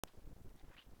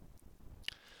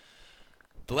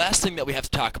The last thing that we have to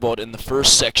talk about in the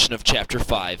first section of Chapter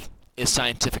 5 is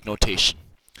scientific notation.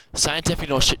 Scientific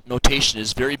notation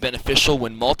is very beneficial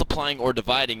when multiplying or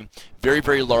dividing very,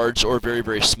 very large or very,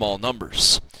 very small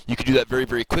numbers. You can do that very,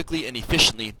 very quickly and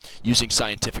efficiently using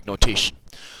scientific notation.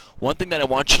 One thing that I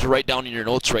want you to write down in your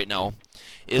notes right now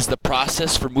is the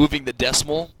process for moving the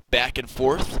decimal back and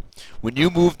forth. When you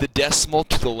move the decimal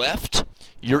to the left,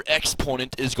 your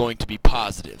exponent is going to be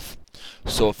positive.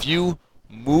 So if you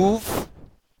move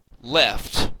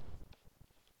left,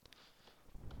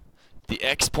 the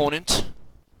exponent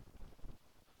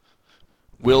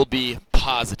will be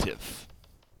positive.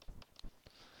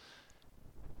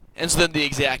 And so then the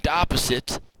exact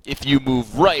opposite, if you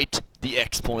move right, the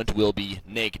exponent will be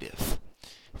negative.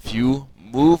 If you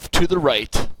move to the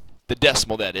right, the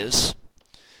decimal that is,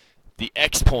 the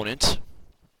exponent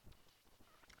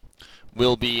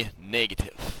will be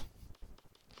negative.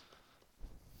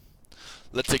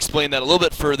 Let's explain that a little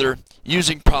bit further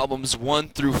using problems 1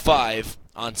 through 5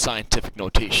 on scientific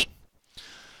notation.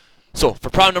 So for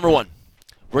problem number 1,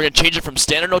 we're going to change it from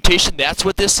standard notation, that's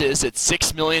what this is, it's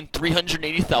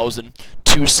 6,380,000,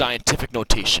 to scientific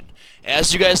notation.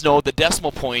 As you guys know, the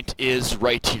decimal point is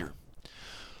right here.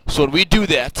 So when we do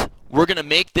that, we're going to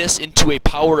make this into a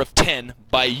power of 10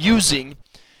 by using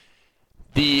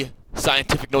the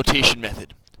scientific notation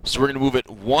method. So we're going to move it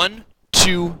 1,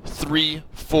 2, 3,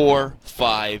 4,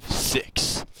 5,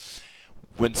 6.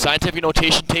 When scientific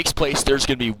notation takes place, there's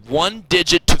going to be one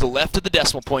digit to the left of the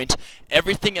decimal point.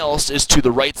 Everything else is to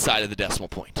the right side of the decimal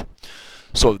point.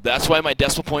 So that's why my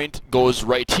decimal point goes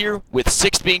right here, with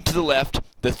 6 being to the left,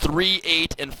 the 3,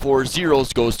 8, and 4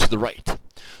 zeros goes to the right.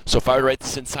 So if I were to write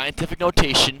this in scientific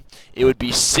notation, it would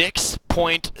be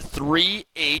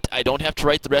 6.38, I don't have to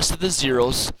write the rest of the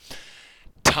zeros,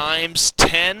 times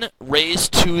 10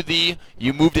 raised to the,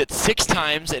 you moved it 6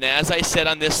 times, and as I said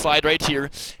on this slide right here,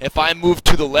 if I move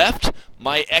to the left,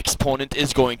 my exponent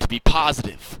is going to be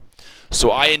positive.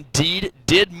 So I indeed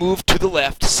did move to the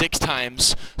left 6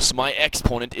 times, so my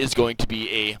exponent is going to be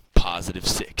a positive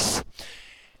 6.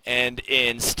 And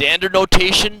in standard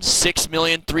notation,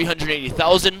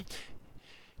 6,380,000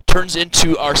 turns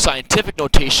into our scientific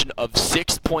notation of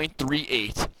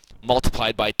 6.38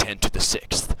 multiplied by 10 to the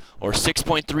 6th, or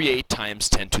 6.38 times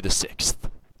 10 to the 6th.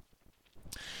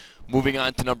 Moving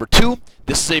on to number 2,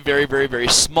 this is a very, very, very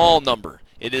small number.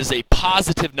 It is a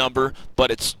positive number,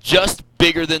 but it's just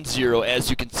bigger than 0.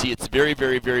 As you can see, it's very,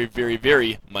 very, very, very,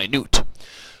 very minute.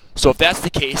 So if that's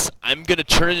the case, I'm going to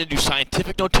turn it into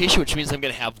scientific notation, which means I'm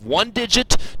going to have one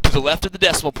digit to the left of the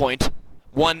decimal point,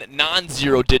 one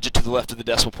non-zero digit to the left of the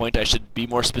decimal point, I should be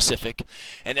more specific,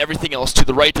 and everything else to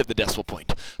the right of the decimal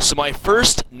point. So my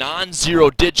first non-zero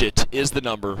digit is the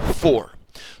number 4.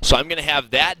 So I'm going to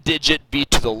have that digit be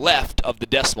to the left of the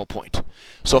decimal point.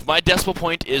 So if my decimal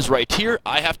point is right here,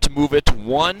 I have to move it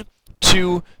 1,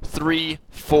 2, 3,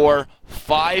 4,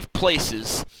 5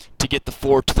 places to get the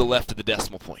 4 to the left of the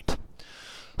decimal point.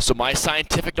 So my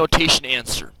scientific notation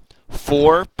answer,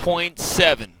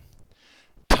 4.7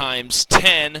 times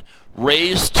 10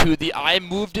 raised to the, I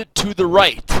moved it to the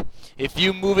right. If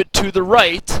you move it to the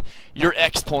right, your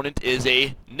exponent is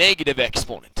a negative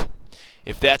exponent.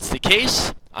 If that's the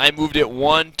case, I moved it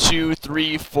 1, 2,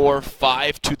 3, 4,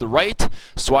 5 to the right,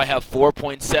 so I have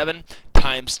 4.7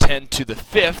 times 10 to the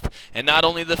 5th, and not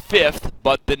only the 5th,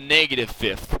 but the negative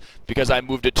 5th, because I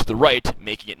moved it to the right,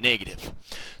 making it negative.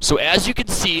 So as you can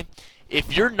see,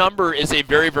 if your number is a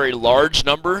very, very large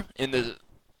number, in the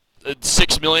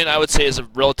 6 million I would say is a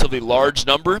relatively large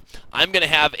number, I'm going to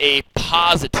have a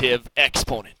positive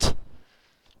exponent.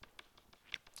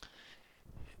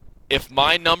 If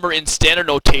my number in standard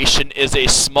notation is a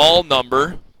small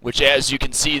number, which as you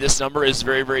can see this number is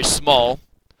very, very small,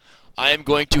 I am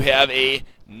going to have a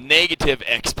negative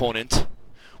exponent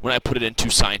when I put it into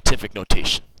scientific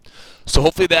notation. So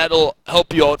hopefully that'll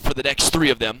help you out for the next 3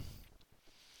 of them.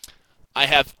 I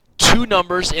have 2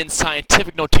 numbers in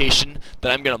scientific notation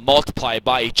that I'm going to multiply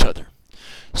by each other.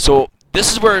 So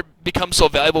this is where it becomes so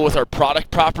valuable with our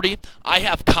product property. I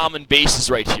have common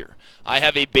bases right here. I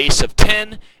have a base of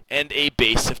 10 and a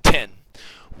base of 10.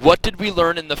 What did we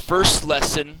learn in the first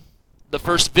lesson, the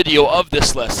first video of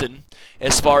this lesson,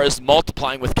 as far as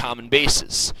multiplying with common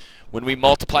bases? When we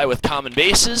multiply with common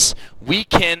bases, we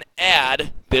can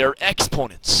add their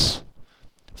exponents.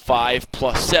 5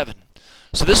 plus 7.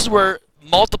 So this is where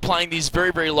multiplying these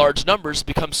very, very large numbers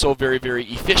becomes so very, very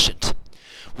efficient.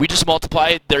 We just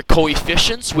multiply their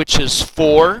coefficients, which is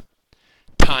 4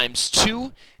 times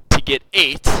 2 to get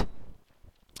 8.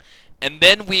 And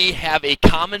then we have a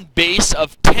common base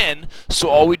of 10, so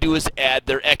all we do is add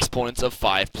their exponents of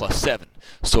 5 plus 7.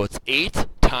 So it's 8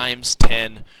 times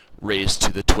 10 raised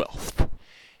to the 12th.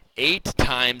 8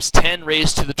 times 10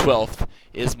 raised to the 12th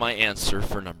is my answer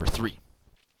for number 3.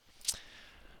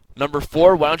 Number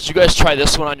 4, why don't you guys try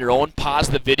this one on your own?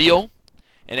 Pause the video,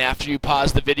 and after you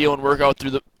pause the video and work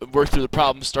through the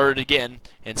problem, start it again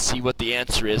and see what the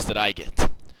answer is that I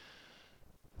get.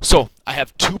 So I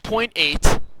have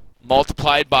 2.8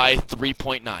 multiplied by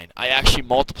 3.9. I actually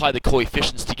multiply the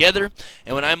coefficients together,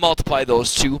 and when I multiply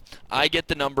those two, I get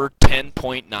the number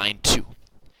 10.92.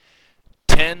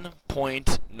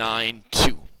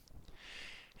 10.92.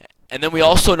 And then we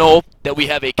also know that we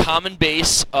have a common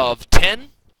base of 10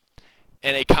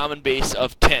 and a common base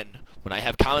of 10. When I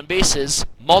have common bases,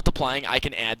 multiplying, I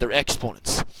can add their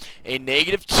exponents. A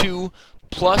negative 2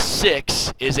 plus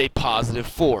 6 is a positive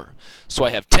 4. So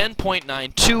I have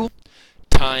 10.92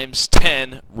 times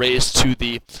 10 raised to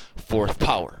the 4th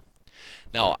power.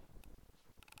 Now,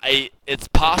 it's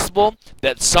possible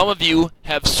that some of you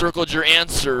have circled your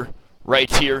answer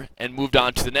right here and moved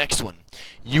on to the next one.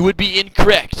 You would be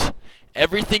incorrect.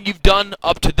 Everything you've done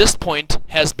up to this point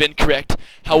has been correct.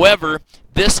 However,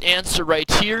 this answer right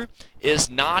here is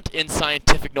not in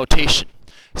scientific notation.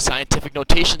 Scientific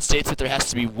notation states that there has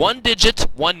to be one digit,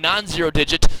 one non-zero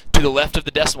digit, to the left of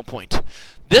the decimal point.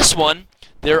 This one,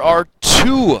 there are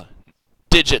 2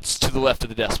 digits to the left of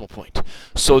the decimal point.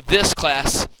 So this,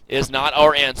 class, is not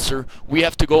our answer. We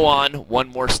have to go on one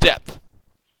more step.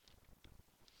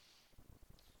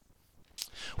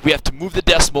 We have to move the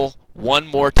decimal one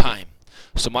more time.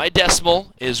 So my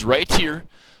decimal is right here,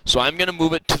 so I'm going to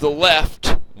move it to the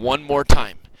left one more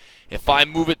time. If I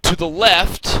move it to the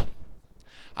left,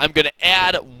 I'm going to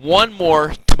add one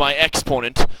more to my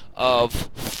exponent of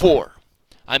 4.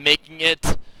 I'm making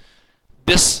it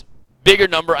this bigger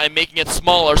number, I'm making it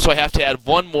smaller, so I have to add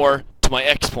one more to my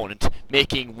exponent,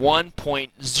 making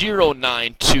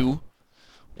 1.092.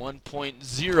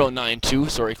 1.092,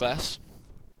 sorry class,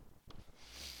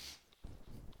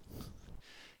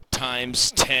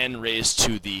 times 10 raised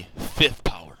to the 5th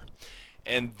power.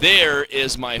 And there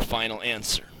is my final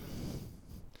answer.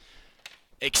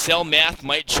 Excel math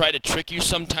might try to trick you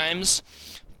sometimes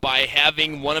by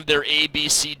having one of their A, B,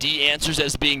 C, D answers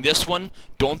as being this one.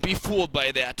 Don't be fooled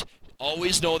by that.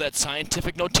 Always know that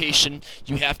scientific notation,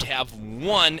 you have to have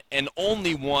one and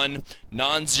only one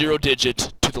non-zero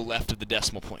digit to the left of the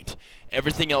decimal point.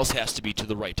 Everything else has to be to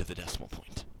the right of the decimal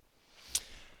point.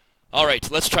 Alright,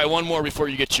 let's try one more before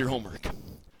you get to your homework.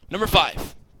 Number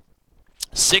 5.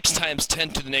 6 times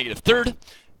 10 to the negative 3rd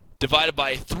divided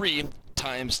by 3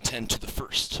 times 10 to the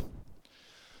 1st.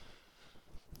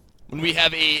 When we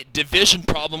have a division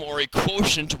problem or a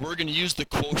quotient, we're going to use the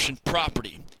quotient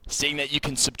property, saying that you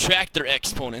can subtract their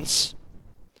exponents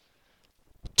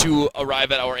to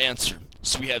arrive at our answer.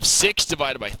 So we have 6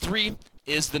 divided by 3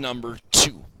 is the number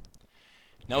 2.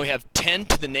 Now we have 10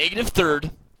 to the negative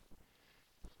 3rd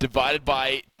divided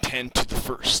by 10 to the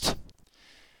 1st.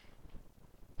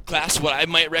 Class, what I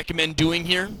might recommend doing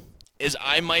here is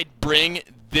I might bring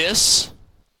this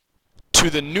to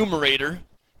the numerator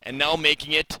and now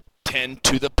making it 10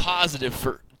 to the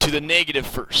negative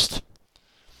 1st.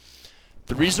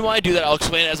 The reason why I do that, I'll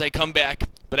explain it as I come back,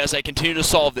 but as I continue to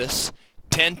solve this,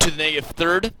 10 to the negative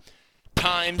 3rd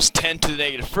times 10 to the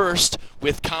negative 1st,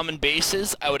 with common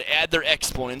bases, I would add their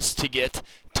exponents to get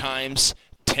times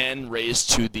 10 raised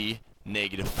to the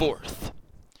negative 4th.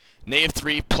 Negative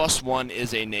 3 plus 1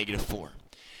 is a negative 4.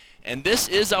 And this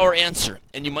is our answer.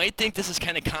 And you might think this is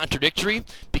kind of contradictory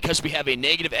because we have a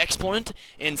negative exponent.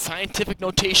 In scientific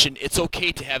notation, it's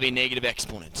okay to have a negative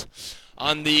exponent.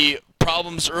 On the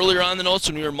problems earlier on in the notes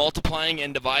when we were multiplying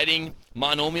and dividing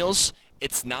monomials,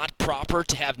 it's not proper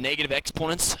to have negative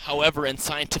exponents. However, in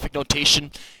scientific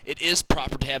notation, it is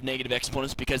proper to have negative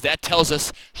exponents because that tells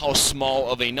us how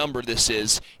small of a number this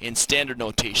is in standard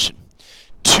notation.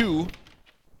 2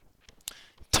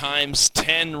 times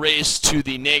 10 raised to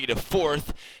the negative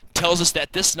 4th tells us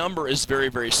that this number is very,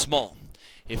 very small.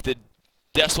 If the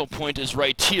decimal point is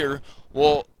right here,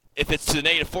 well, if it's to the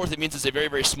negative 4th, it means it's a very,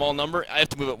 very small number. I have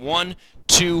to move it 1,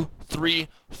 2, 3,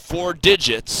 4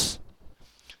 digits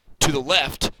to the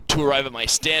left to arrive at my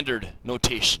standard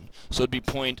notation. So it'd be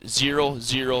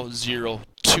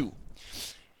 0.0002.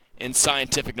 In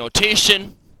scientific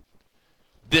notation,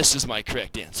 this is my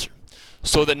correct answer.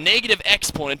 So the negative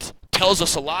exponent tells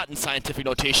us a lot in scientific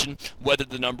notation, whether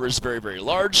the number is very, very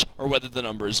large or whether the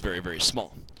number is very, very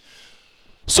small.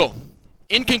 So,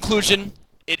 in conclusion,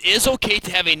 it is okay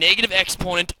to have a negative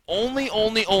exponent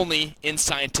only in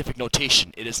scientific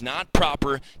notation. It is not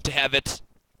proper to have it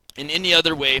in any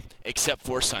other way except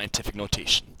for scientific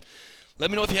notation. Let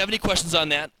me know if you have any questions on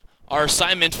that. Our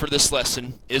assignment for this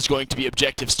lesson is going to be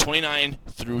objectives 29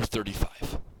 through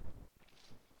 35.